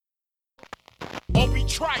or be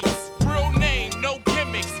Trice. Real name, no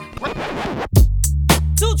gimmicks.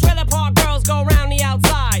 Two trailer park girls go round the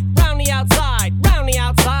outside, round the outside, round the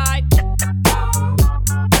outside.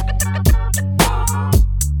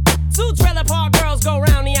 Two trailer park girls go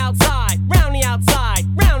round the outside, round the outside,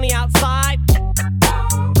 round the outside.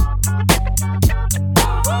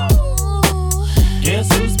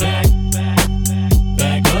 Guess who's back?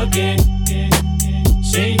 Back again.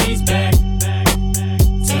 Shady's back.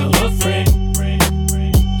 Tell a friend.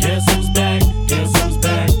 Guess who's back? Guess who's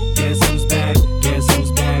back? Guess who's back? Guess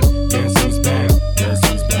who's back? Guess who's back? Guess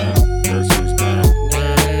who's back? Guess who's back?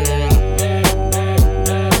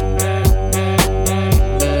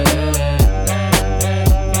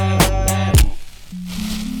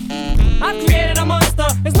 I've created a monster.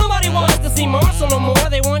 There's nobody wants to see Marshall no more.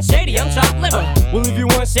 They want Shady, I'm chopped liver. Well, if you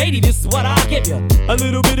want Shady, this is what I'll give you. A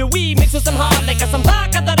little bit of weed mixed with some hard liquor, some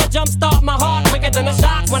vodka that'll jumpstart my heart quicker than a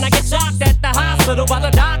shock when I get shocked at the hospital by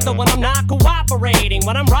the doctor when I'm not cooperating.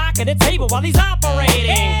 When I'm rocking the table while he's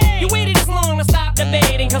operating. You waited this long to stop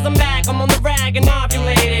debating, cause I'm back, I'm on the rag and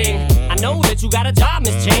ovulating. I know that you got a job,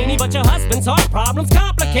 Miss Cheney, but your husband's heart problem's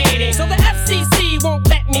complicating. So the FCC won't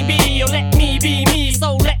let me be, or let me be me,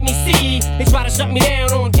 so let me see. They try to shut me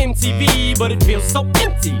down on MTV, but it feels so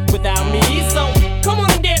empty without me. So come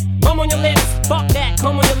on and dip, bum on your lips. Fuck that,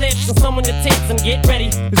 come on your lips and some on your tits and get ready,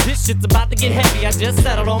 cause this shit's about to get heavy. I just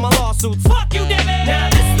settled all my lawsuits. Fuck you, David. Now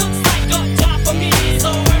this looks like a job for me,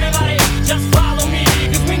 so everybody just follow me,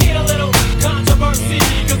 cause we need a little controversy,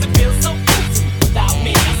 cause it feels so empty without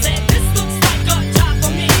me. I said this looks like a job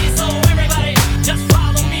for me, so everybody just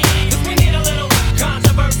follow me, cause we need a little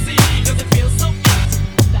controversy, cause it feels so empty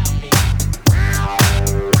without me.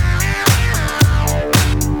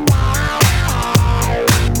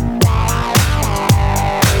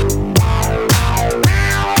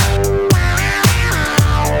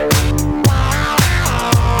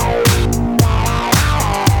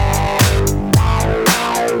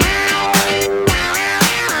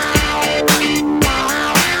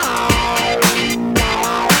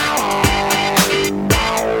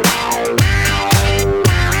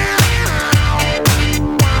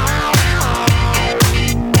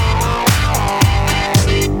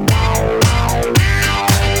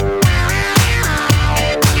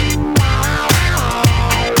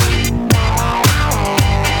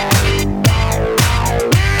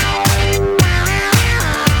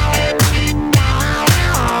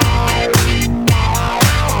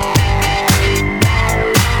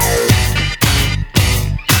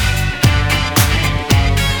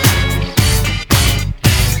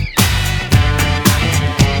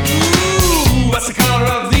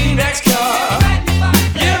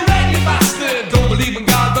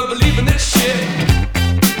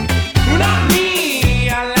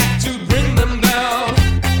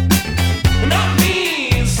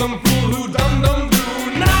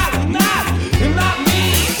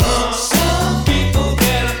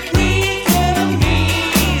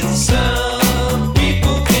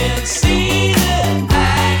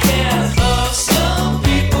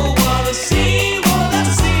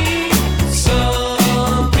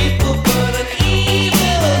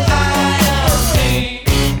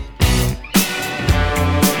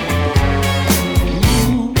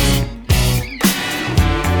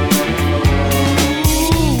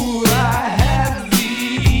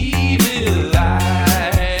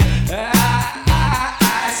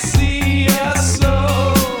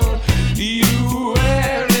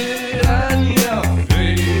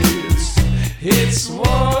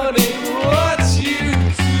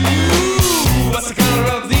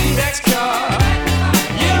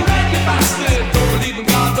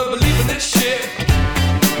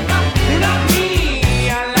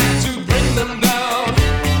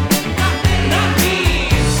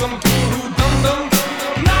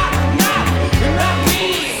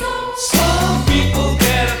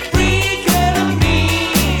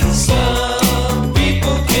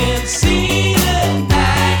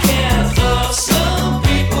 Some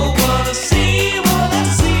people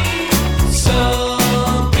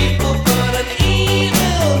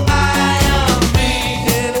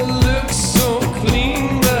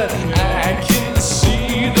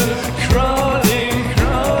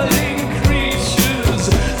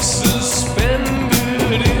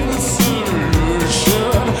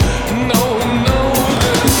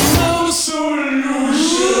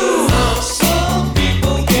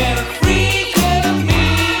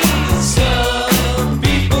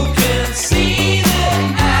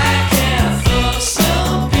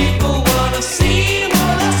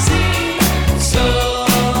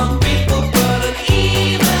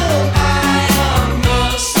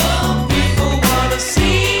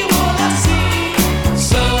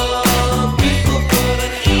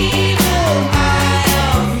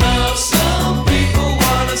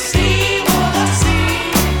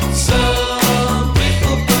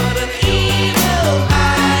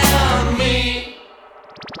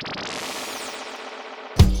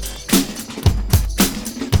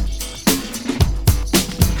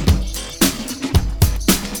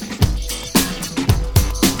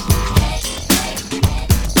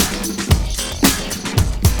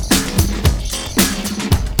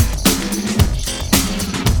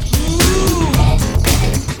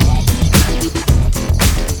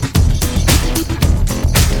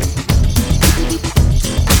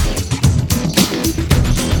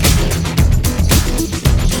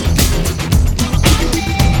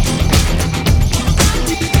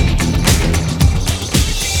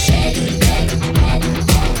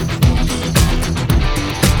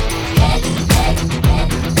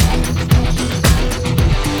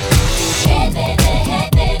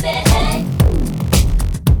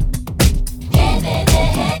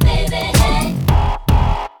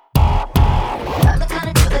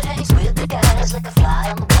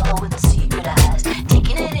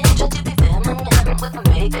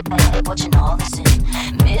shake it back, watching all the sin.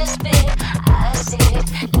 Misfit, I see it,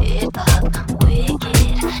 lit up,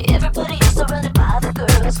 wicked. Everybody is surrounded by the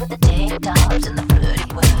girls with the tank tops and the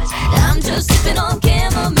flirty words. I'm just sipping on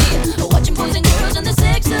chamomile, watching boys and girls and the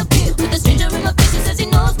sex appeal. With a stranger in my face who says he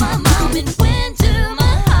knows my mom and went to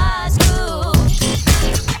my high school.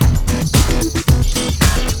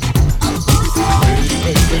 I'm a boy say, hey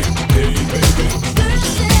baby, hey baby. Girls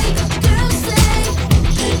say,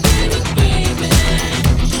 hey baby, baby.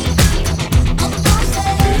 I'm a boy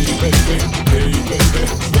say, hey baby, hey baby.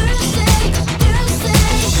 Girls say,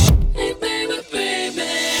 hey baby, baby.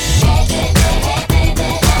 Hey baby, hey baby,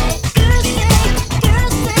 hey. Girls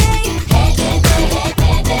say, hey baby, hey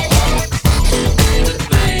baby, hey. Hey baby,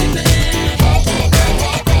 baby. Hey baby,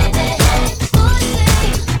 hey baby, hey. Boys say,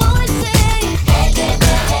 hey baby,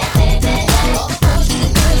 hey baby, hey. All the boys and the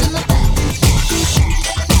girls in the back.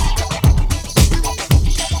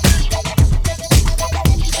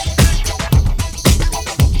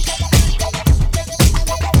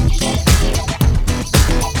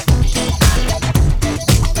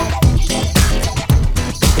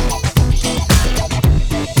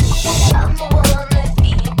 I'm the one that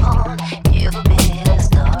feed on every bit of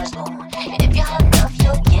stars born. And if you're hot enough,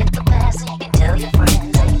 you'll get the pass, so you can tell your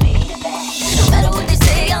friends they made it back. No matter what they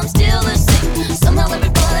say, I'm still the same. Somehow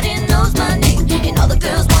everybody knows my name, and all the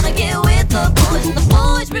girls wanna get with the boys, and the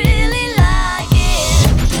boys really like it.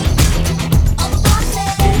 All the boys say,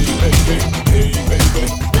 Hey baby, hey baby.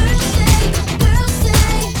 girls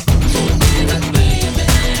say, hey baby, baby.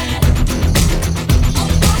 All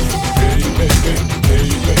the boys say, Hey baby, hey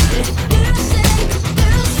baby. girls say,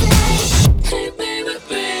 hey baby,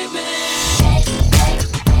 baby. Hey, hey, hey.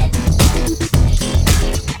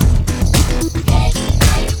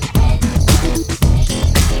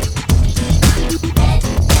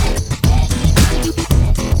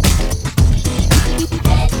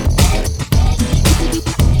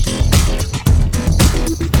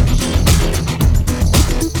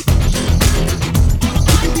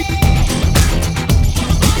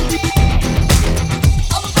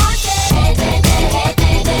 All the boys say, hey baby, hey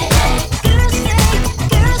baby, hey. Girls say,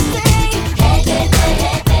 hey baby,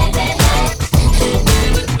 hey baby, hey. Hey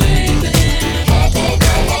baby, baby. Hey baby,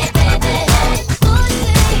 hey baby, hey.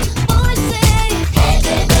 Boys say, hey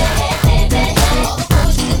baby, hey baby, hey. All the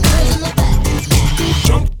boys and the girls in the back.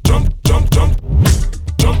 Jump, jump, jump, jump.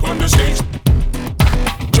 Jump on the stage.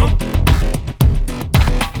 Jump.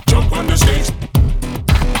 Jump on the stage.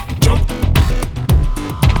 Jump.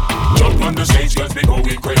 Jump on the stage, girls be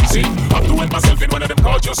going crazy. I'm doing myself in one of them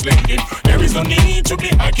cars just lately. There is no need to be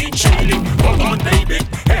acting shady. Hold on, baby.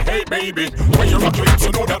 Hey, hey, baby. When you rock your hips,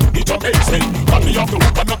 you know that it amaze me. Got me off the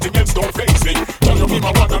hook and nothing else don't face me. Tell you be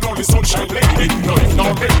my one and only sunshine lady. No, if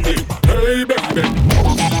not, baby. Hey,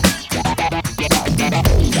 baby.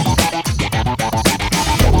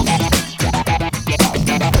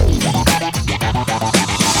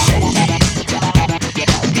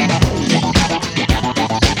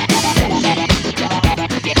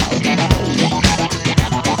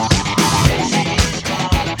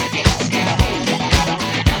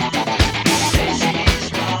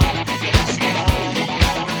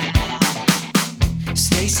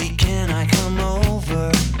 Stacy, can I come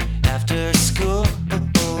over after school?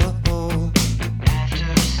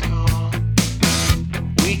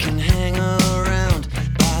 We can hang around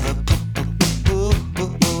by the pool.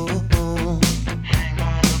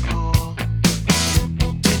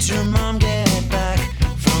 Did your mom get back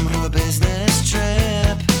from her business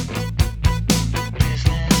trip?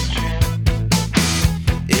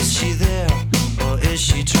 Is she there or is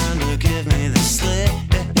she trying to give me the slip?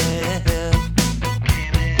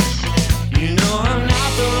 You know I'm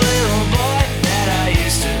not the little boy that I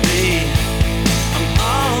used to be. I'm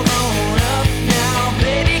all grown up now,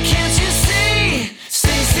 baby, can't you see?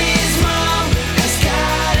 Stacy's mom has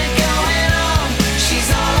got it going on. She's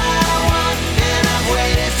all I want and I've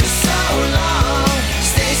waited for so long.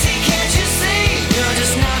 Stacy, can't you see? You're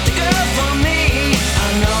just not the girl for me. I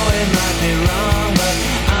know it might be wrong, but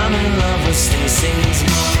I'm in love with Stacy's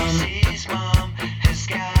mom. Stacy's mom has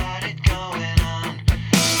got it going on.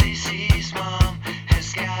 Stacy's mom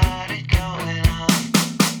has got it going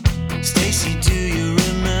on. Stacy, do you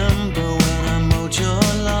remember when I mowed your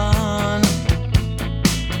lawn?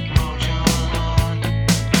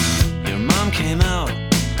 Your mom came out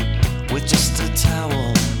with just a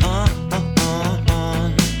towel on.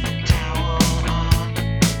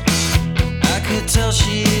 I could tell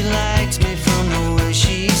she liked me from the way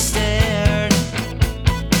she stared.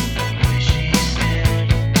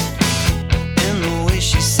 And the way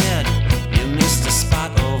she said, you missed a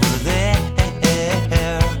spot over there.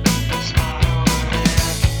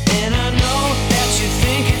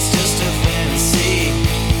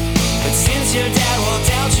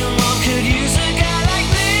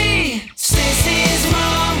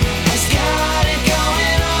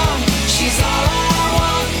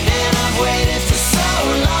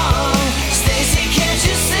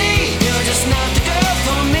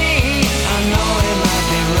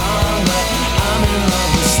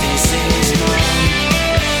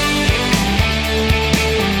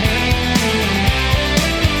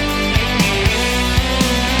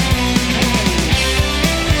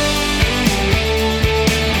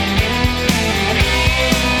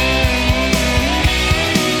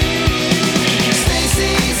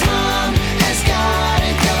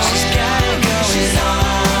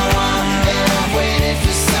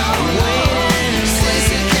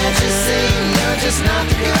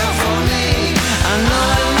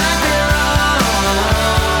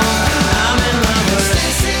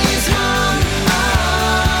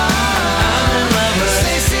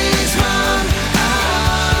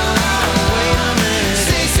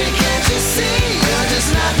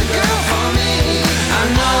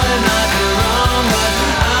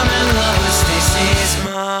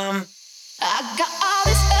 Got all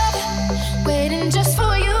this stuff waiting just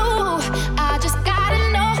for you. I just gotta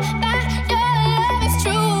know that your love is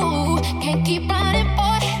true. Can't keep running,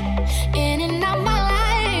 boy, in and out my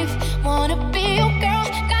life. Wanna be your girl,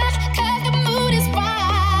 not 'cause the mood is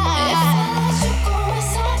right. If I let you go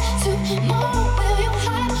inside tomorrow, will you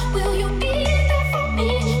hide? Will you be there for me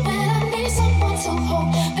when I need someone to hold?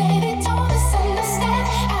 Baby, don't misunderstand.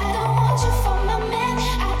 I don't want you for my man.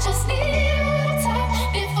 I just need a little time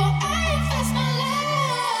before I invest my life.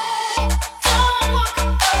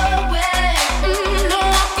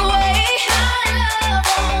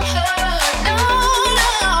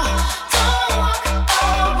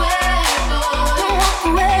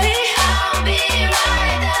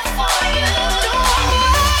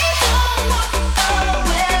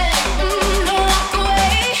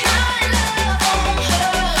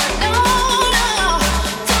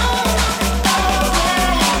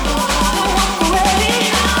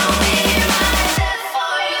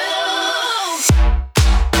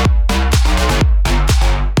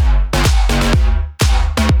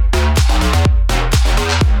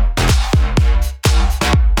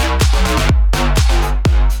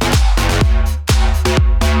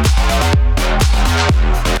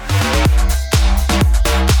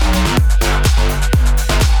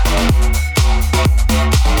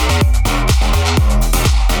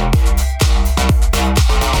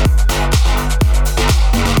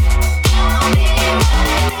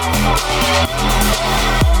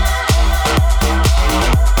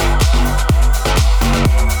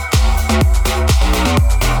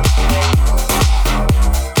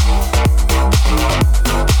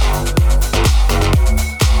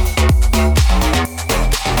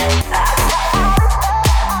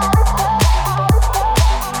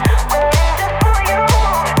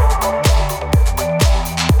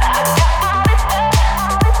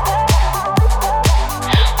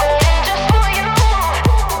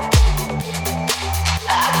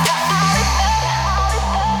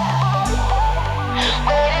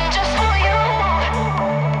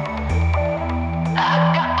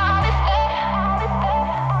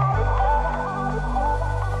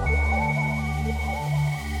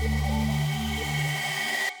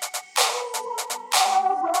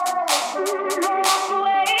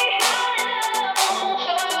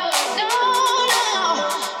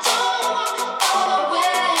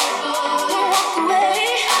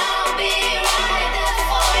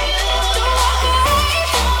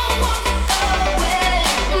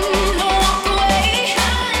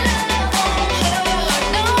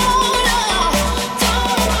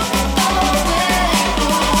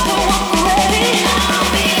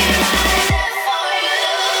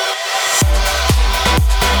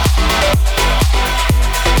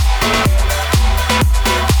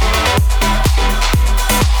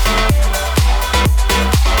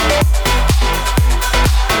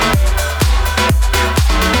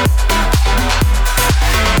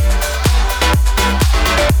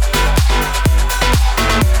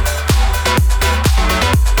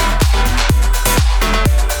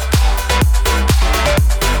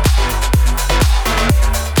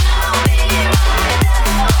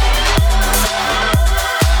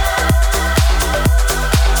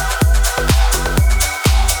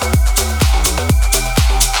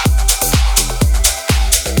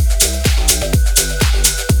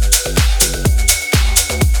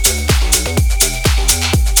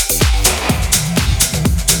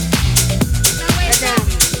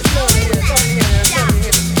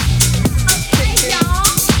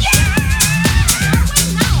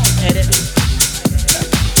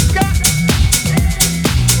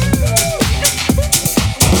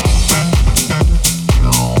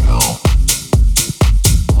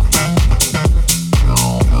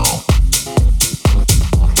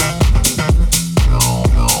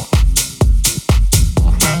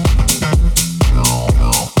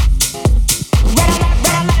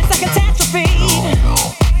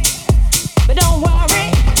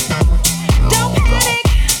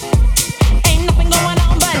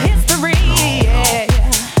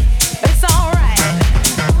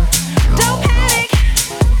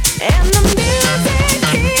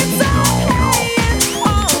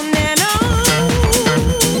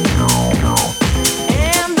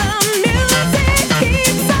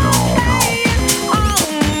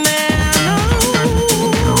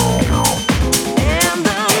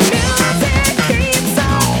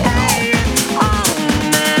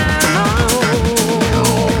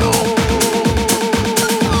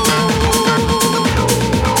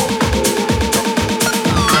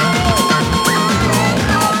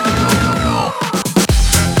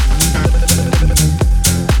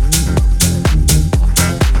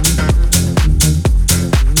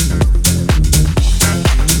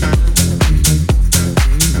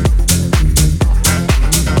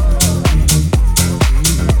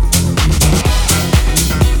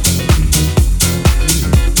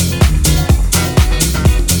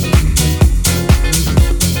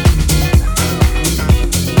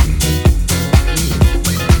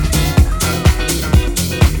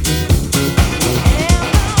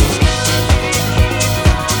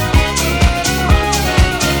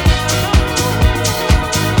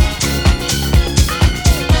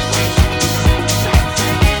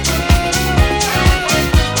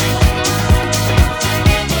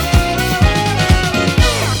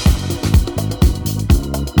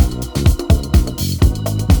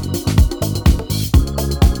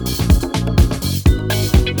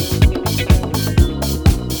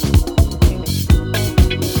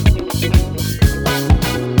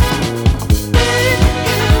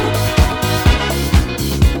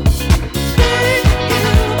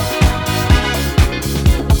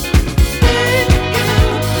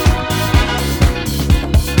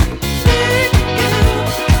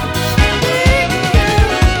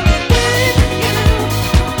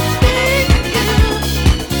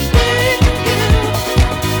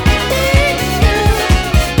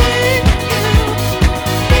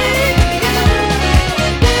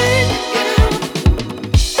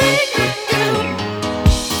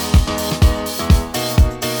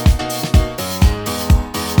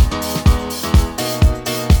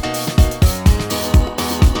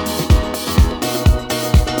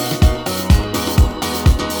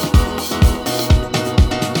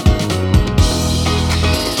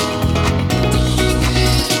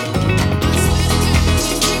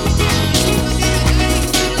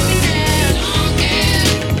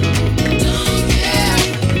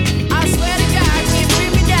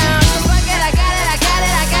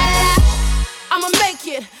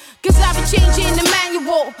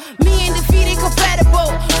 incredible. Me and defeat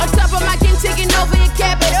incompatible. On top of my king taking over your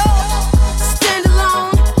capital. Stand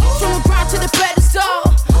alone, from the ground to the pedestal.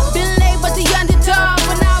 Been late but the underdog,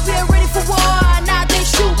 but now we're ready for war. Now they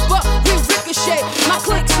shoot but we ricochet. My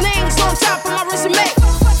click's names on top of my resume.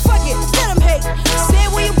 Fuck it, let them hate. Say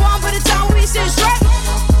what you want, but the time we say straight.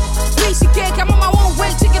 Piece of cake, I'm on my own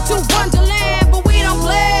way, ticket to Wonderland. But we don't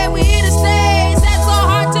play, we here to stay. That's so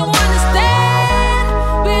hard to understand.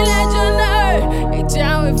 We legendary, they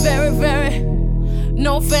tell me very, very.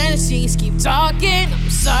 No fantasies, keep talking. I'm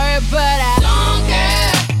sorry, but I don't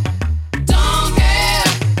care. Don't care.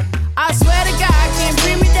 I swear to God, can't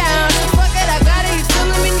bring me down. So fuck it, I got it, you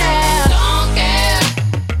feeling me now. Don't care.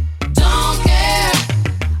 Don't care.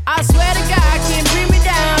 I swear to God, can't bring me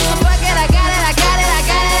down. So fuck it, I got it, I got it, I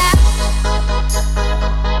got it.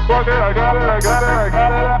 Fuck it, I got it, I got it, I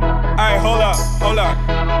got it. Alright, hold up.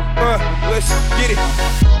 Let's get it.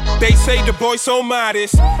 They say the boy so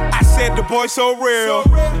modest. I said the boy so real.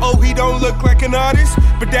 Oh, he don't look like an artist,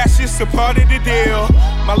 but that's just a part of the deal.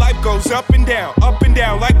 My life goes up and down,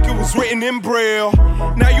 like it was written in Braille.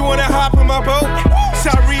 Now you wanna hop on my boat?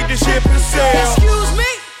 So I read the ship and sail. Excuse me?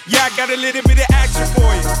 Yeah, I got a little bit of action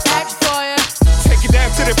for you. Action for you. Take it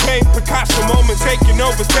down to the pain, Picasso moment, taking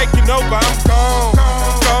over. I'm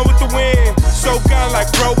gone with the wind. So gone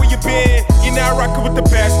like, bro, where you been? You're not rocking with the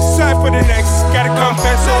best. Time for the next. Gotta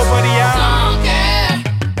confess, oh, buddy, Don't care.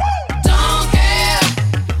 Don't care.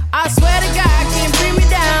 I swear to God, can't bring me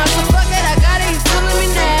down. So fuck it, I got it, you feeling me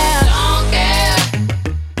now. Don't care.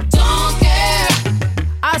 Don't care.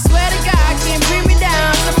 I swear to God, can't bring me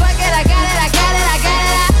down. So fuck it, I got it, I got it, I got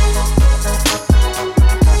it.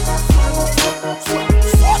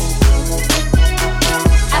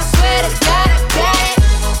 I swear to God, I got it.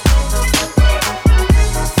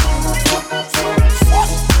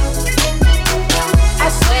 I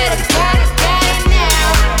swear to God, I got it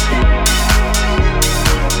now.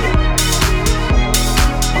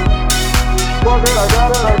 Fuck it, I got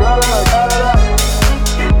it, I got it, I got it.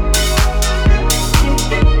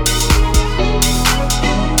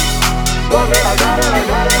 Fuck it, I got it, I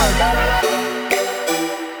got it, I got it.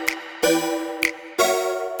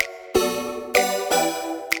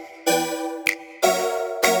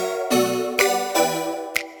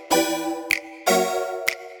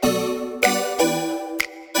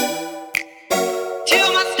 Till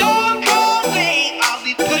my storm cold way, I'll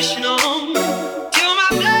be pushing on. Till my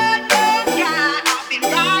blood runs dry, I'll be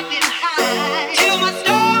riding high. Till my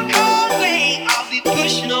storm cold way, I'll be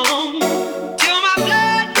pushing on. Till my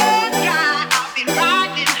blood runs dry, I'll be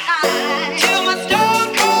riding high. Till my storm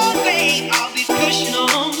cold way, I'll be pushing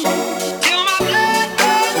on. Till my blood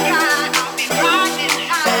runs dry, I'll be riding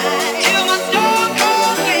high. Till my storm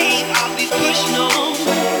cold way, I'll be pushing on.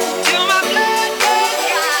 Till my blood runs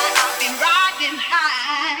dry, I'll be riding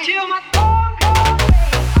high. Till my storm cold way,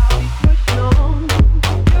 I'll be pushing on.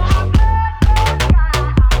 Till my blood runs dry,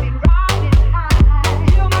 I'll be riding high.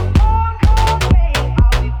 Till my storm cold way,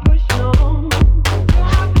 I'll be pushing on. Till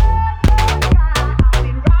my blood runs dry, I'll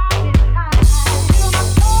be riding high. Till my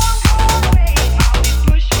storm cold way, I'll be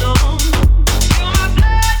pushing on. Till my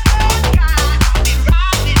blood runs dry, I'll be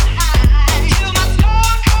riding high. Till my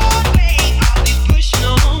storm cold way, I'll be pushing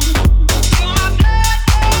on. Till my blood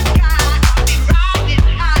runs dry, I'll be riding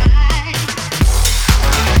high.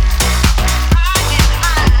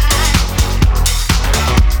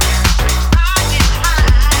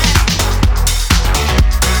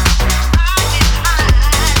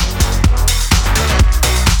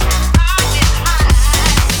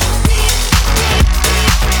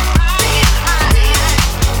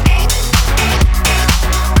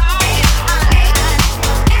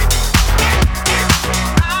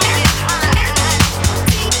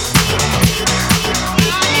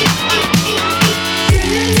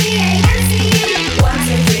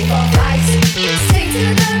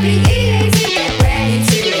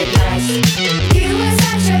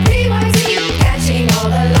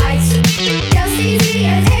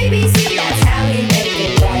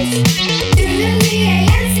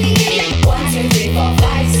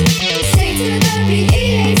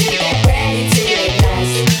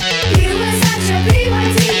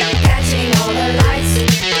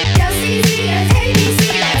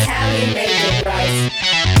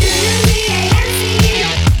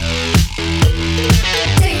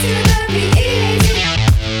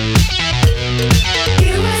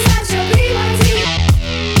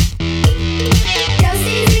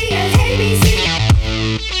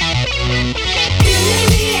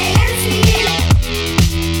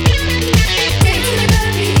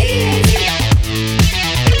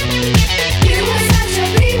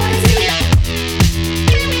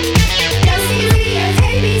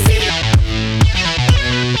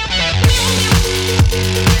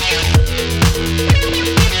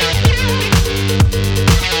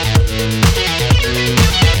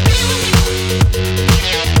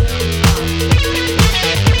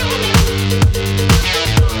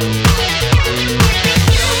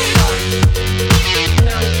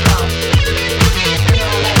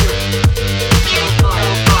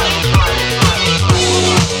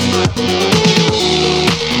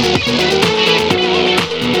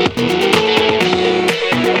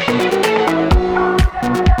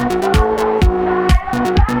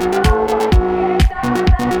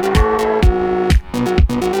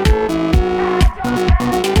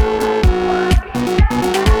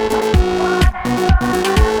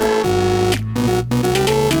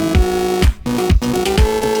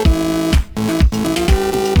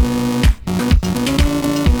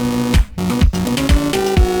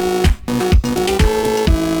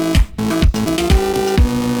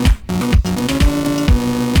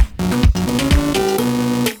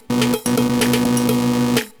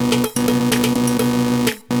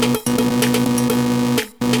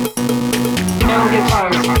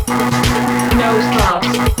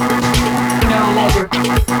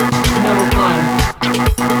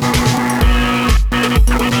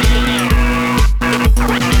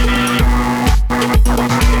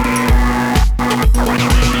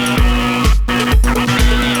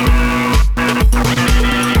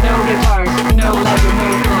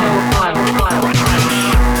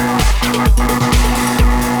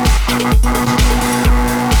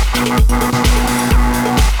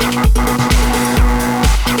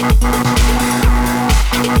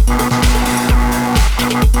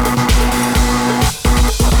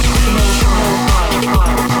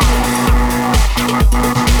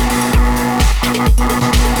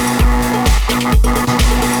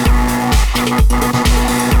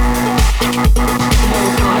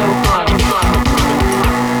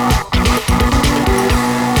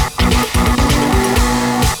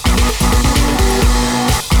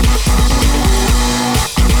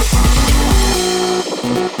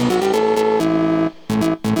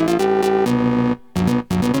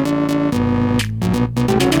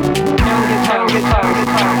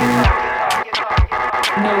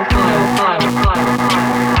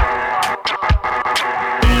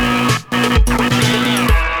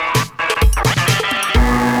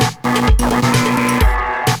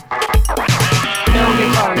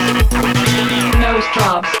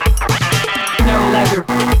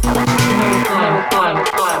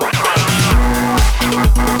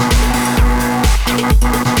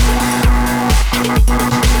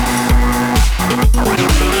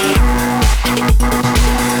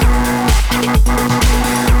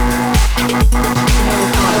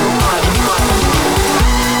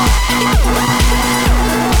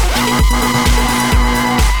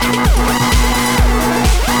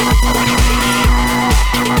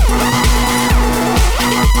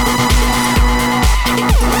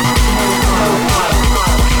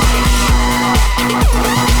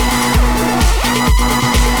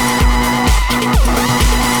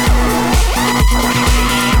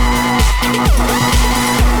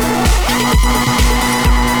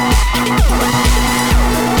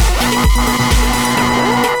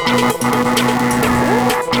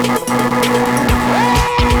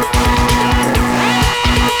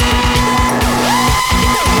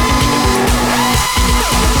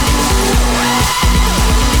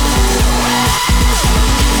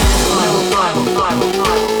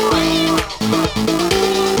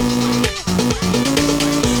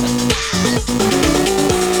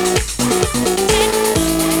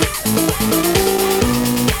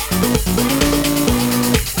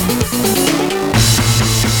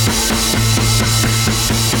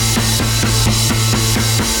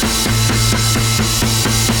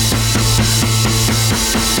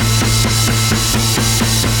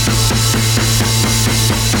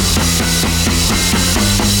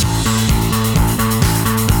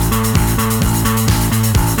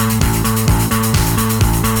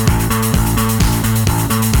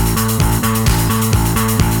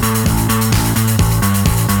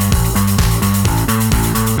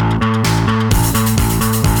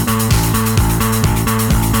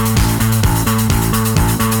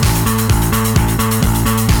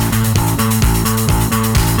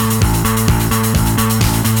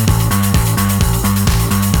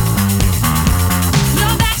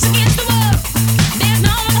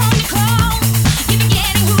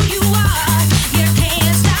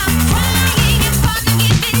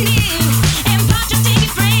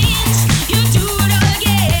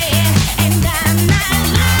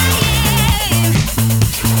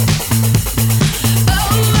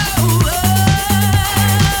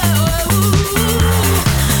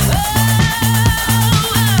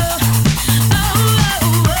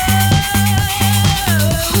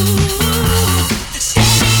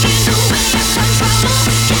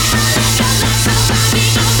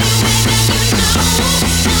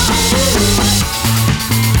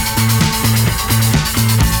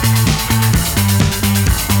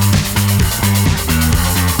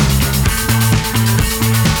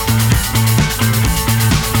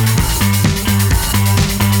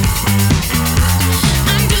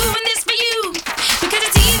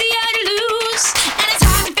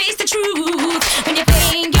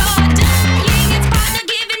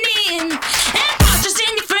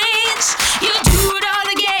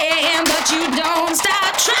 Don't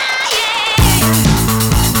stop trying.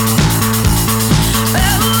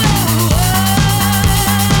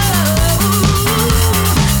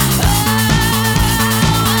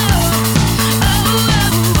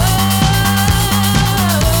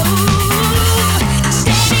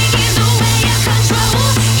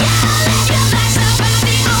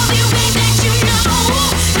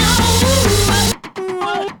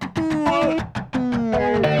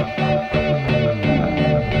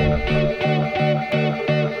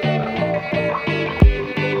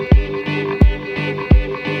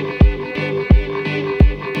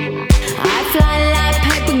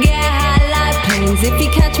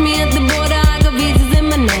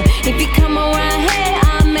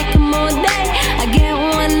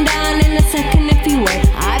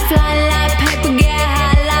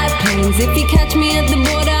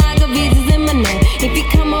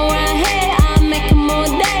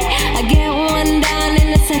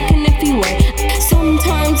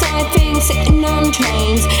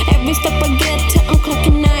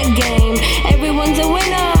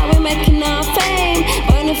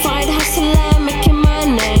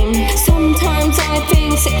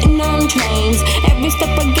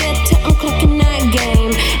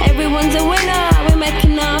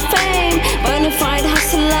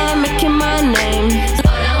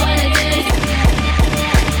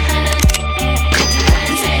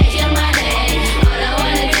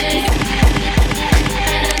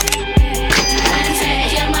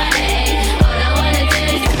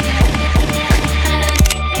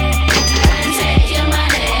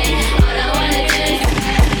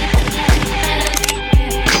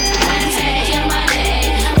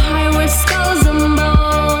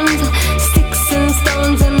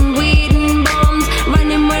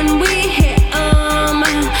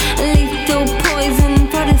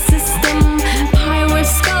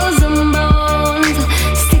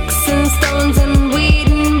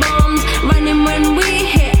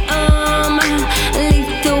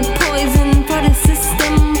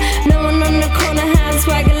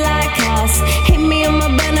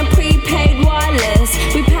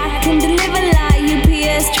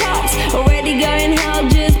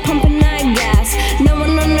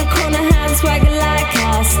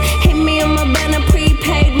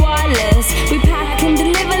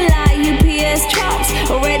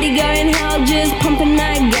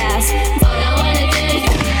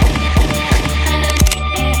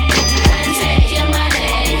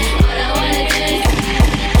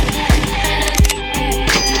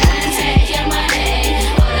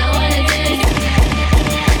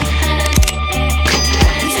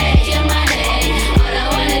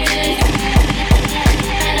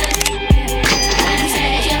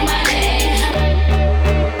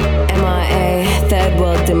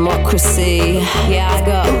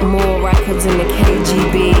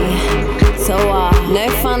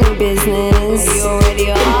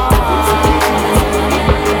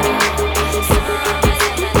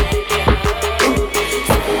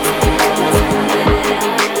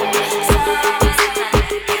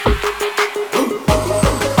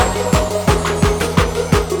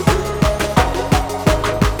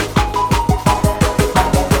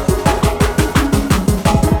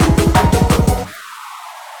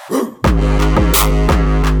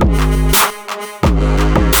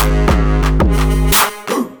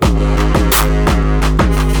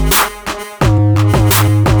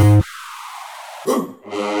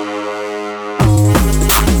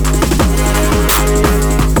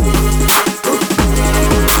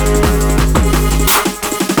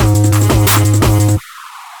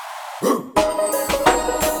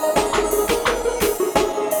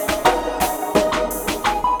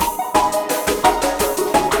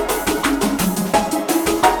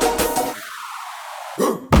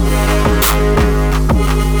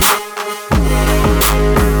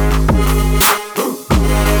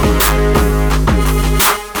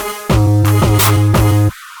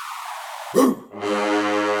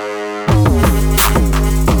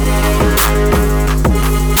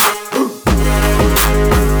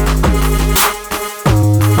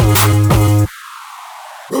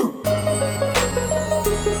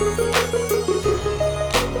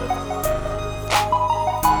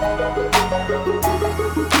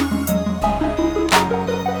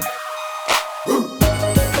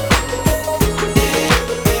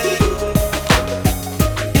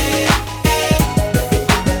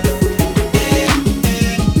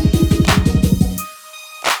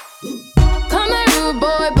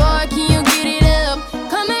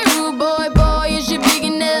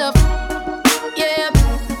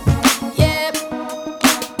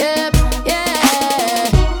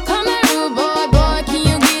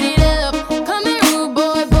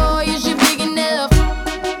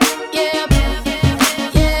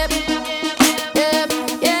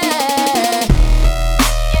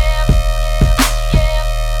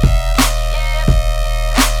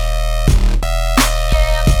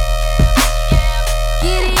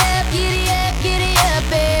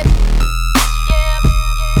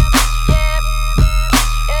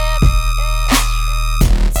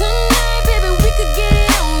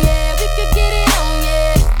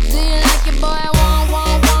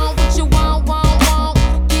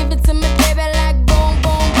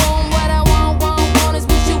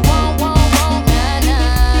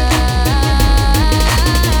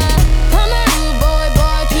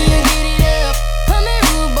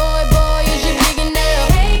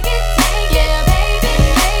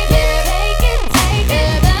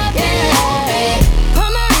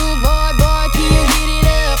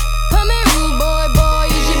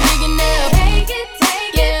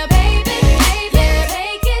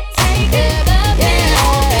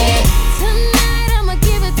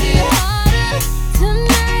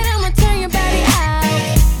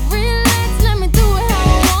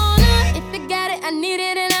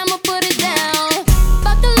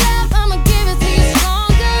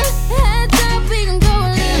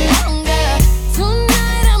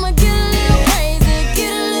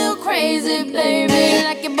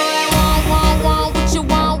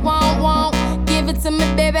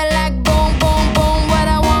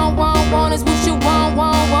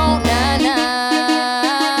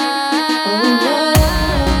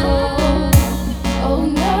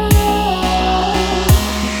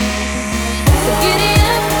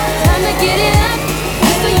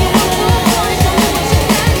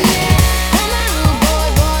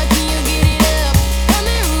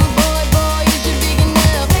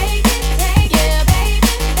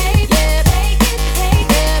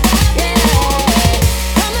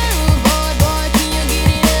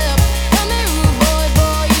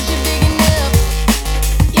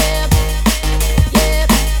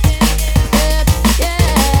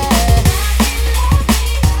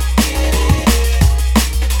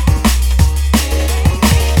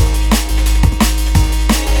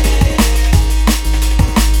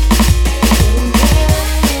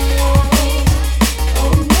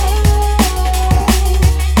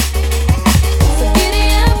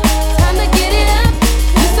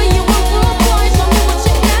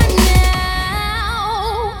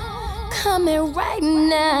 coming right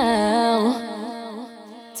now.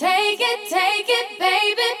 Take it,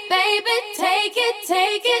 baby, baby, take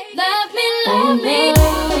it, love me, love me.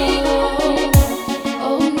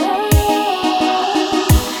 Oh no.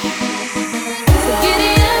 So get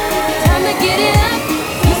it up, time to get it up.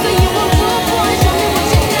 You say you a good boy, show me what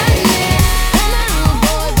you got now. Come on,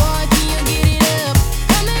 rude boy, can you get it up?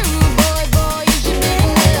 Come on, rude boy, you should get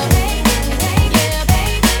it up. Yeah,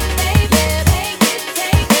 baby, yeah,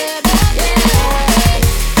 take it, yeah.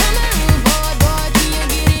 Come on, rude boy, can you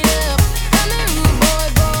get it up? Come on,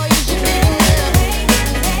 rude boy, you should get it up.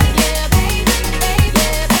 Yeah, baby, yeah, take it,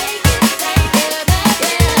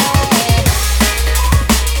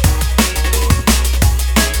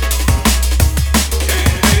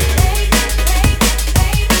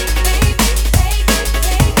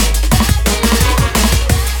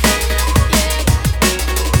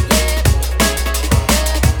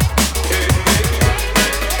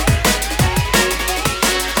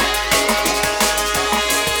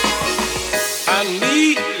 I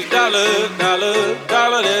need a dollar, dollar,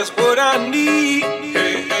 dollar, that's what I need.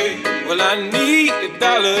 Hey, hey. Well, I need a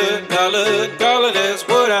dollar, dollar, dollar, that's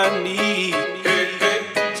what I need. Hey,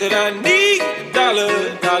 hey. Said I need a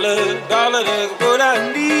dollar, dollar, dollar, that's what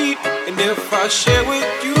I need. And if I share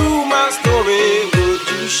with you my story, would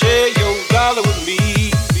you share your dollar with me?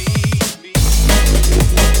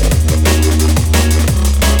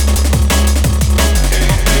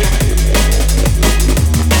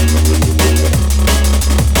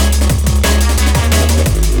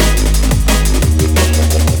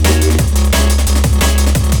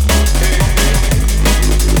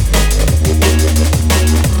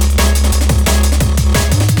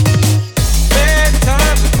 Bad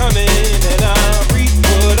times are coming and I reap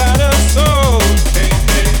what I done sowed.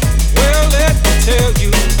 Well, let me tell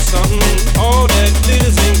you something, all that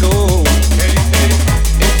glitters ain't gold.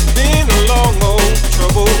 It's been a long old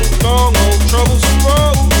troublesome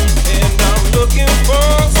road, and I'm looking for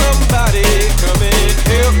somebody come and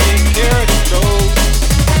help me carry the load.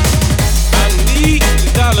 I need a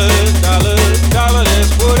dollar, dollar, dollar,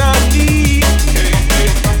 that's what I need.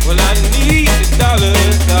 Well, I need a dollar,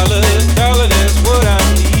 dollar, dollar, that's what I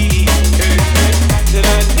need. Said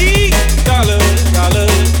I need a dollar, dollar,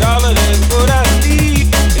 dollar, that's what I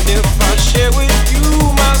need. And if I share with you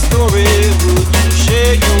my story, would you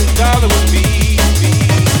share your dollar with me?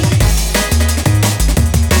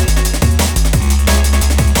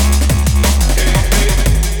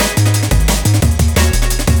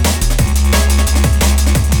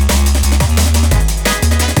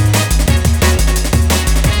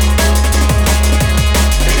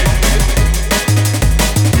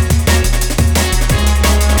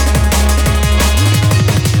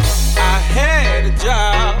 I had a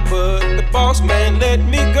job, but the boss man let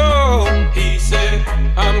me go. He said,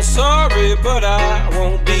 I'm sorry, but I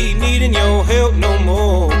won't be needing your help no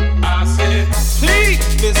more. I said, please,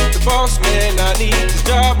 Mr. Boss Man, I need this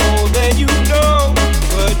job more than you know.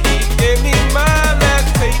 But he gave me my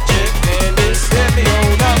last paycheck and it set me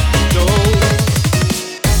on out the door.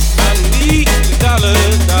 I need a dollar,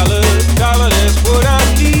 dollar, dollar, that's what I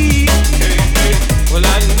need. Well,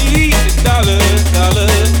 I need a dollar, dollar,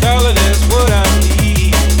 dollar, that's what I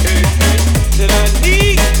need. Said I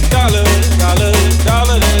need a dollar, dollar,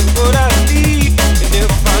 dollar, that's what I need. And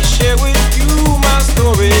if I share with you my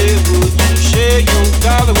story, would you share your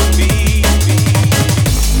dollar with me?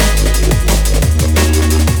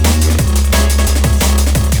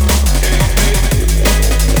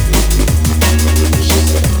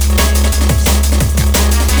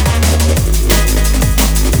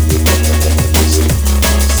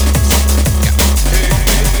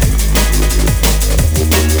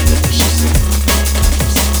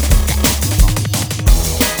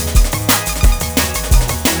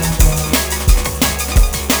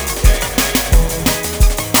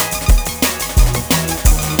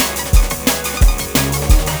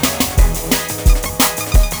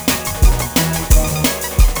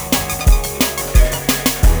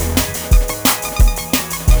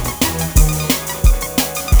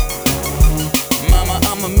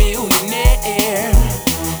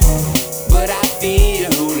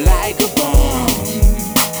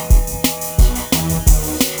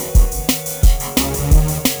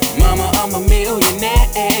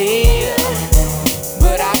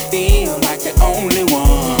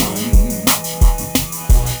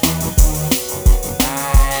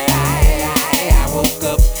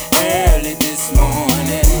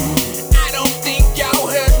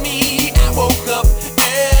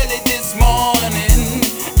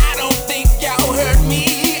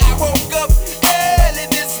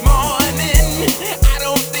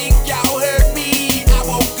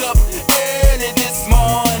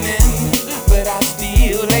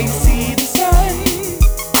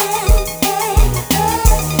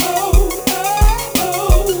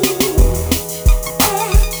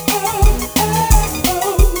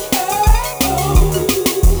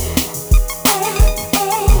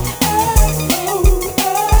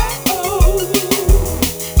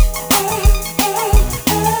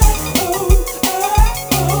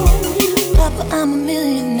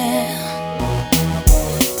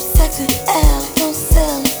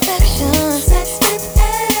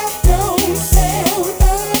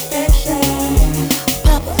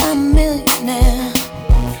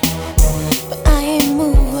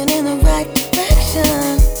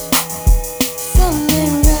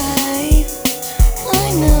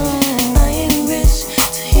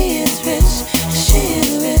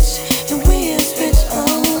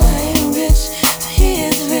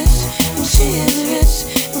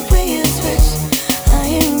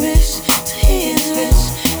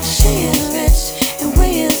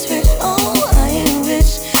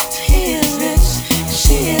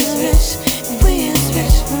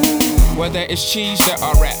 is cheese, there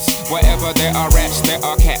are rats. Wherever there are rats, there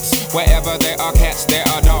are cats. Wherever there are cats, there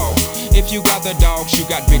are dogs. If you got the dogs, you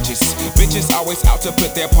got bitches. Bitches always out to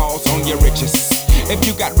put their paws on your riches. If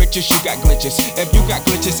you got riches, you got glitches. If you got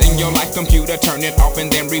glitches in your life computer, turn it off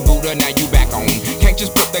and then reboot her, now you back on. Can't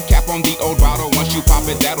just put the cap on the old bottle. Once you pop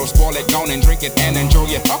it, that'll spoil it. Gone and drink it and enjoy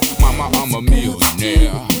it. Oh, mama, I'm a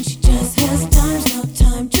millionaire. She just has times, no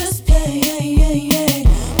time, just play.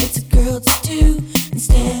 What's a girl to do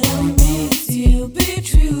instead of me? To you be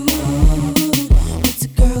true. What's a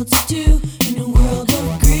girl to do in a world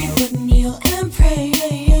of greed? But kneel and pray.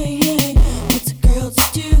 What's a girl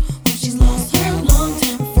to do when she's lost her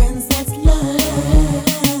long-time friends? That's life.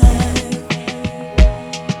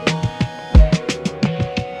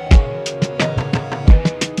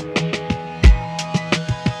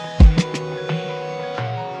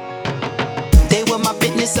 They were my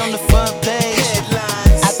business on the front page.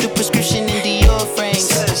 I threw prescription in Dior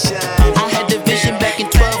frames. I had the vision back in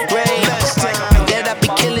 12th grade that I'd be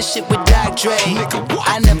killing shit with Dre.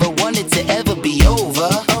 I never wanted to ever be over.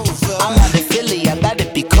 I'm out of Philly, I thought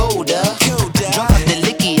it'd be colder. Drunk off the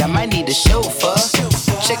licky, I might need a chauffeur.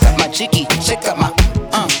 Check out my chicky, check out my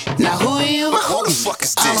Now who are you? Who the fuck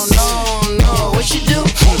is this? I don't know what you do.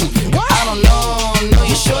 I don't know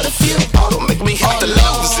you're short a few. Oh, don't make me have to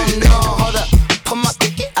lose it. No, hold up, pull my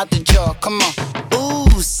pick out the jar, come on.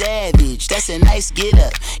 Ooh, savage, that's a nice get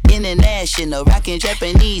up. International, rockin'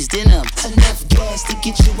 Japanese denim. Enough gas to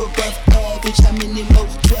get you above average. How many more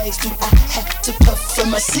drags do I have to puff for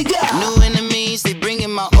my cigar? New enemies, they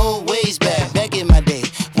bringing my old ways back. Back in my day,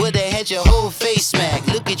 where they had your whole face smacked.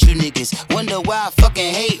 Look at you niggas, wonder why I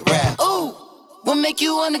fucking hate rap. Ooh, what make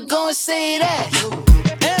you wanna go and say that?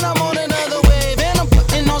 And I'm on another wave, and I'm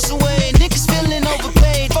putting on some weight. Niggas feeling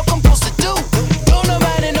overpaid, fuck I'm supposed to do? Don't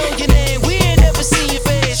nobody know your name, we ain't never seen your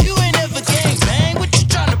face. You ain't never gang bang, what you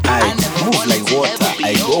tryna prove? I move like water,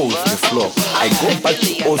 I go with the flow. I go back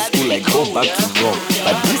to old school, I go back to Rome.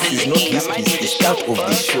 But this is not history, it's the start of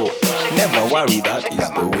the show. Never worry, that is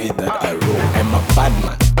the way that I roll. I'm a bad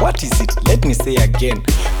man. What is it? Let me say again.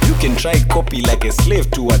 You can try copy like a slave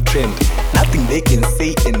to a trend. Nothing they can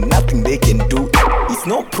say and nothing they can do. It's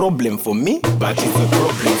no problem for me, but it's a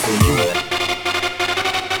problem for you.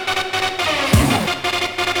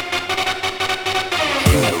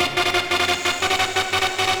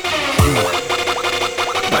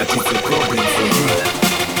 But it's a problem for you.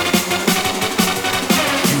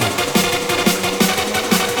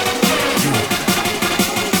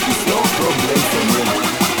 It's no problem for me.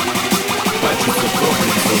 But it's a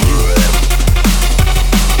problem for you.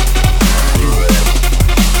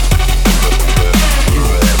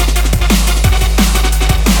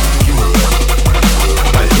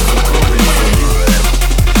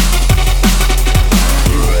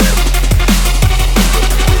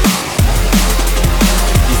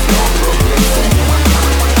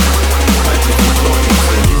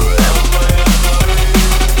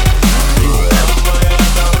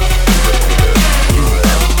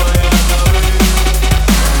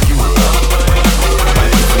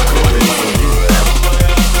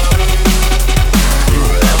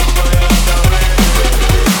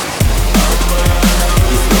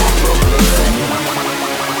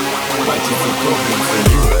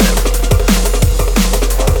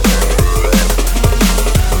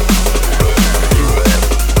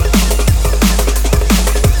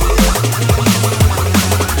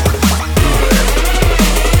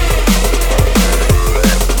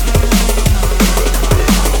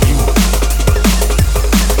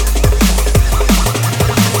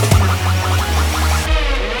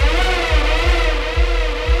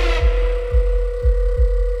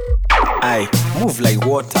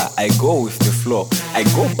 I go with the flow. I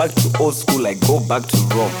go back to old school, I go back to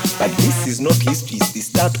Rome. But this is not history, it's the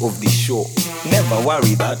start of the show. Never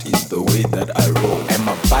worry, that is the way that I roll. I'm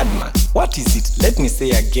a bad man. What is it? Let me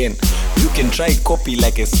say again. You can try copy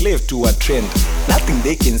like a slave to a trend. Nothing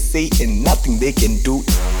they can say and nothing they can do.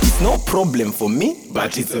 It's no problem for me,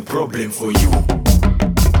 but it's a problem for you.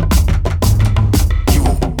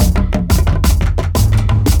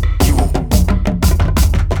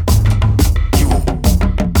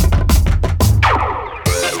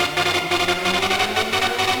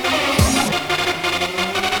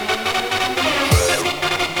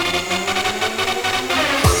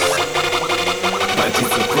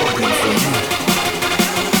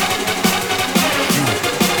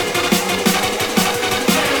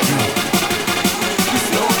 It's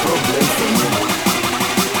no problem for me.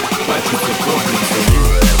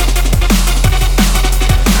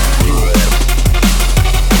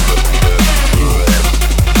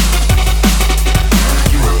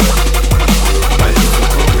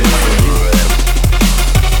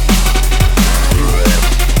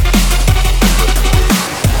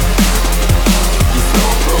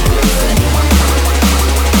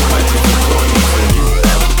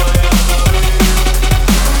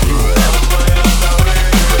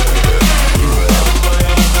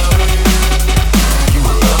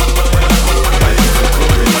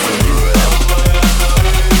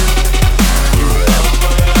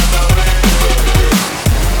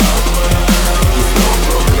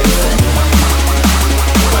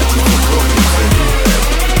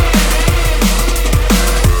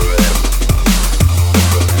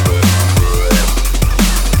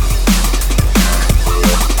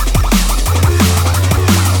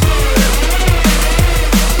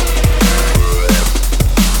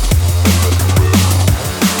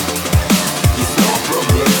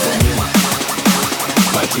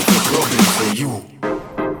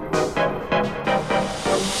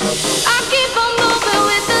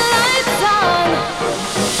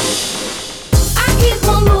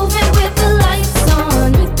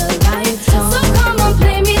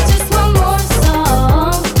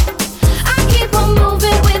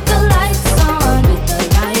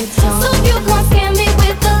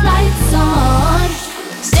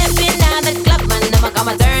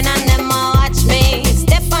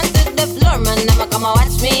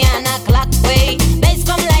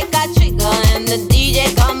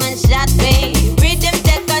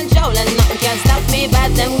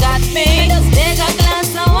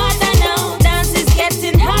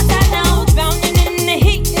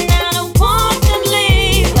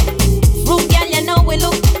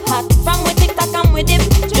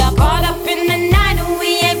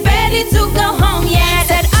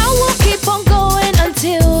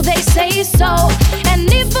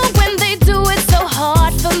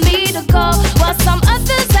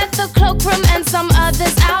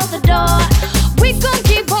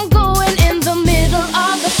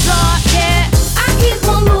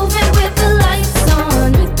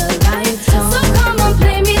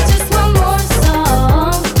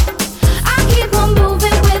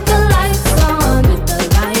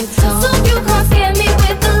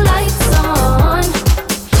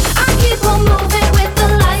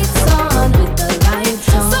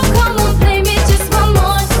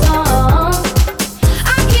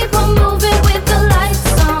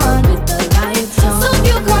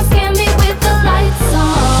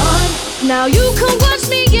 touch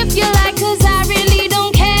me if you like, 'cause I really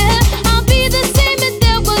don't care. I'll be the same if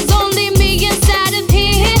there was only me inside of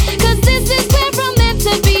here. 'Cause this is where I'm meant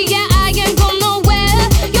to be, yeah, I ain't going nowhere.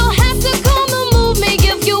 You'll have to come and move me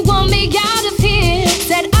if you want me out of here.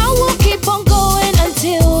 Said I will keep on going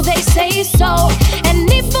until they say so. And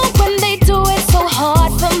even when they do, it's so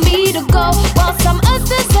hard for me to go. While some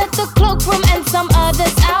others at the cloakroom and some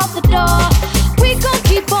others out the door. We gon'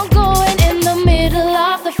 keep on going in the middle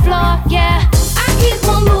of the floor, yeah. I keep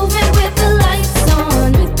on moving with the lights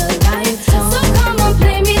on, with the lights on. So come on,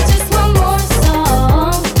 play me just one more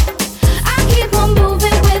song. I keep on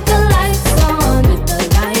moving with the lights on, with the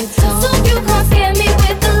lights on. So you can't scare me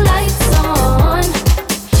with the lights on.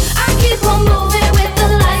 I keep on moving with the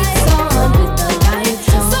lights on, with the lights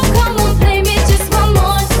on. So come on, play me just one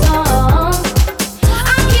more song.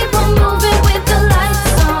 I keep on moving with the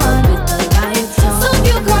lights on, with the lights on. So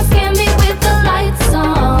you can't scare me with the lights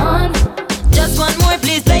on. Just one more,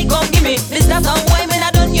 please, play, come give me. Mr. Soundwine, when I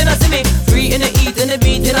done, you don't see me. Free in the heat, in the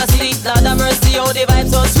beat, in the city. Lord have mercy, oh, the vibe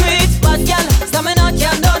so sweet. But girl, stamina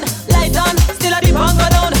can't done. Light on, still a deep on go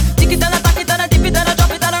down. Tick it and a tack it and a dip it and a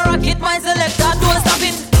drop it and a rock it. My selector, don't stop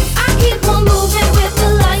it. I keep on moving with the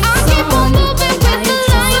lights on. I keep on moving with the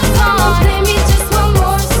lights on. Play me just one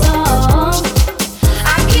more song.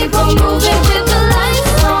 I keep on moving with the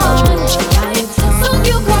lights on. So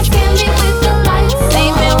you can't scare me with the lights on. Play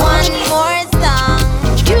me one more song.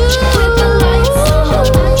 You with the lights on.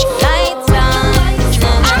 Lights on.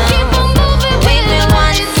 I keep on moving with Play me the one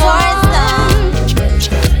lights more on. song.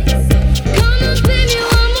 Come on, play me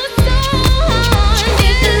one more song.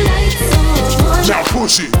 With the lights on. Now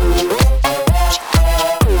push it.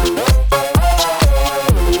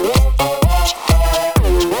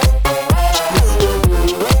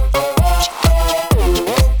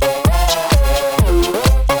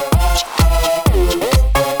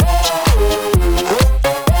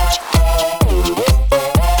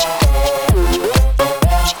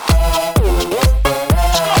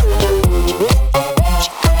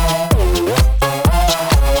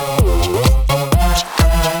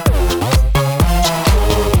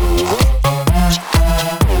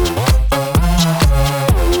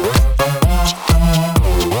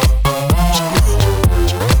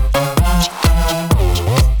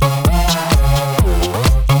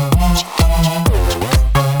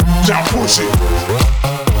 Now push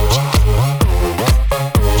it.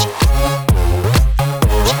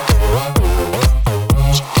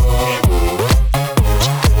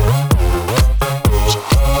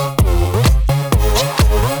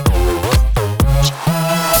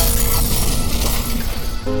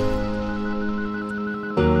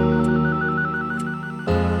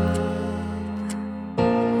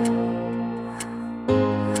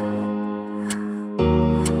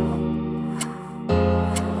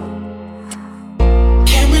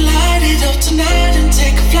 Can we light it up tonight and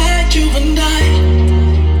take a flight, you and I?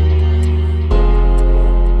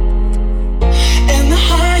 And the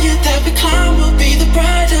higher that we climb will be the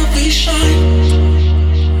brighter we shine.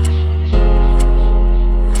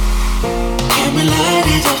 Can we light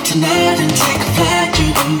it up tonight and take a flight, you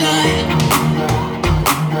and I?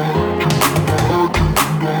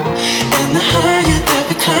 And the higher that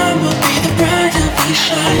we climb will be the brighter we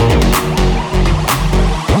shine.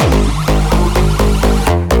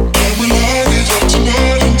 Can we light it up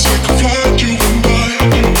tonight and take a flight, you and I?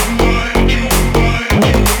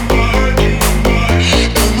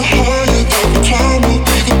 And the higher that we climb will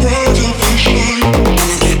be the brighter we shine.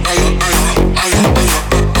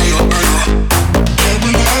 Can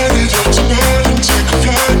we light it up tonight and take a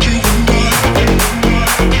flight, you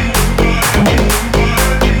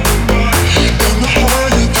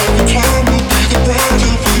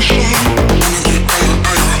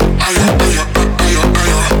I?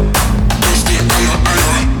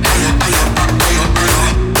 And the higher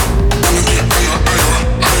that we climb will be the brighter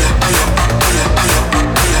we shine.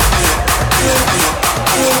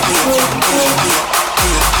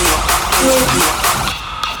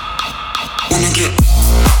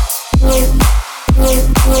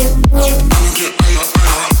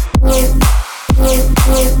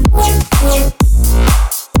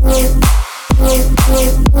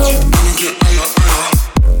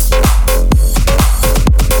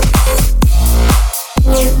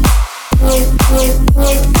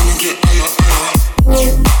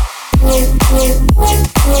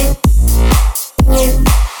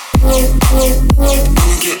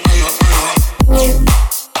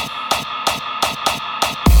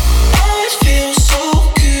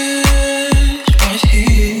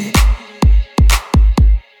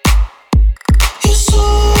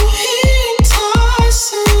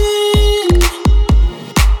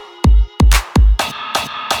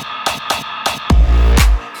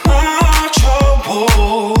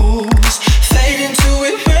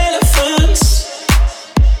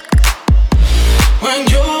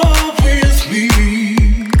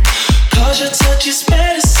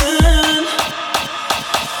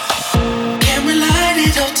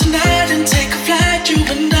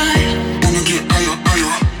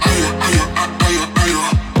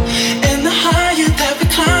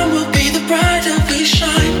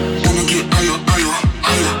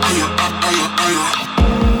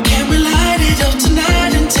 Can we light it up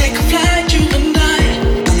tonight and take a flight, you and I?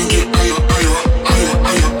 Wanna get higher, higher, higher,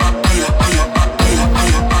 higher, higher, higher, higher,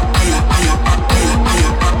 higher, higher, higher, higher,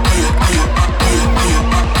 higher, higher,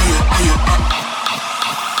 higher, higher.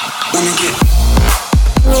 Wanna get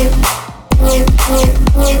higher,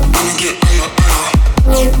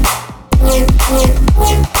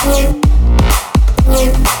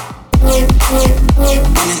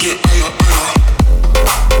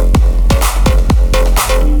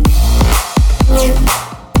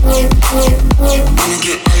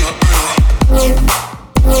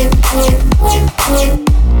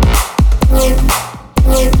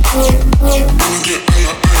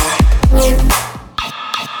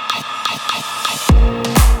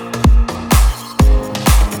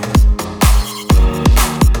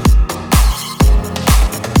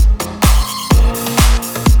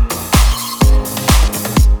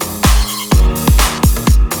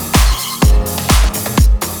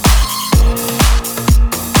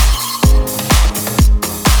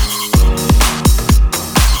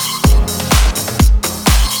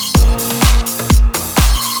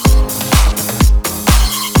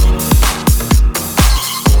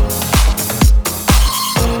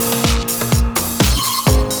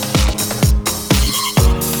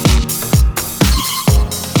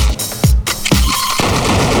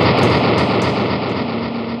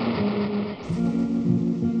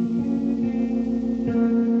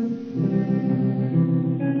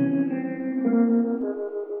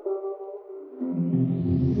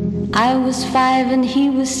 I was 5 and he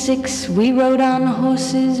was 6. We rode on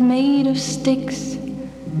horses made of sticks.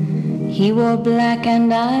 He wore black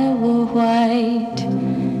and I wore white.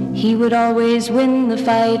 He would always win the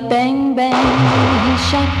fight. Bang, bang, he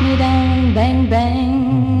shot me down. Bang,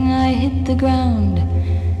 bang, I hit the ground.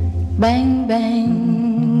 Bang,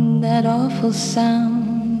 bang, that awful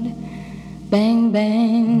sound. Bang,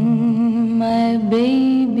 bang, my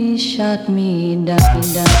baby shot me down,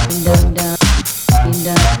 down, down, down.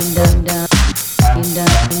 Da, da, da.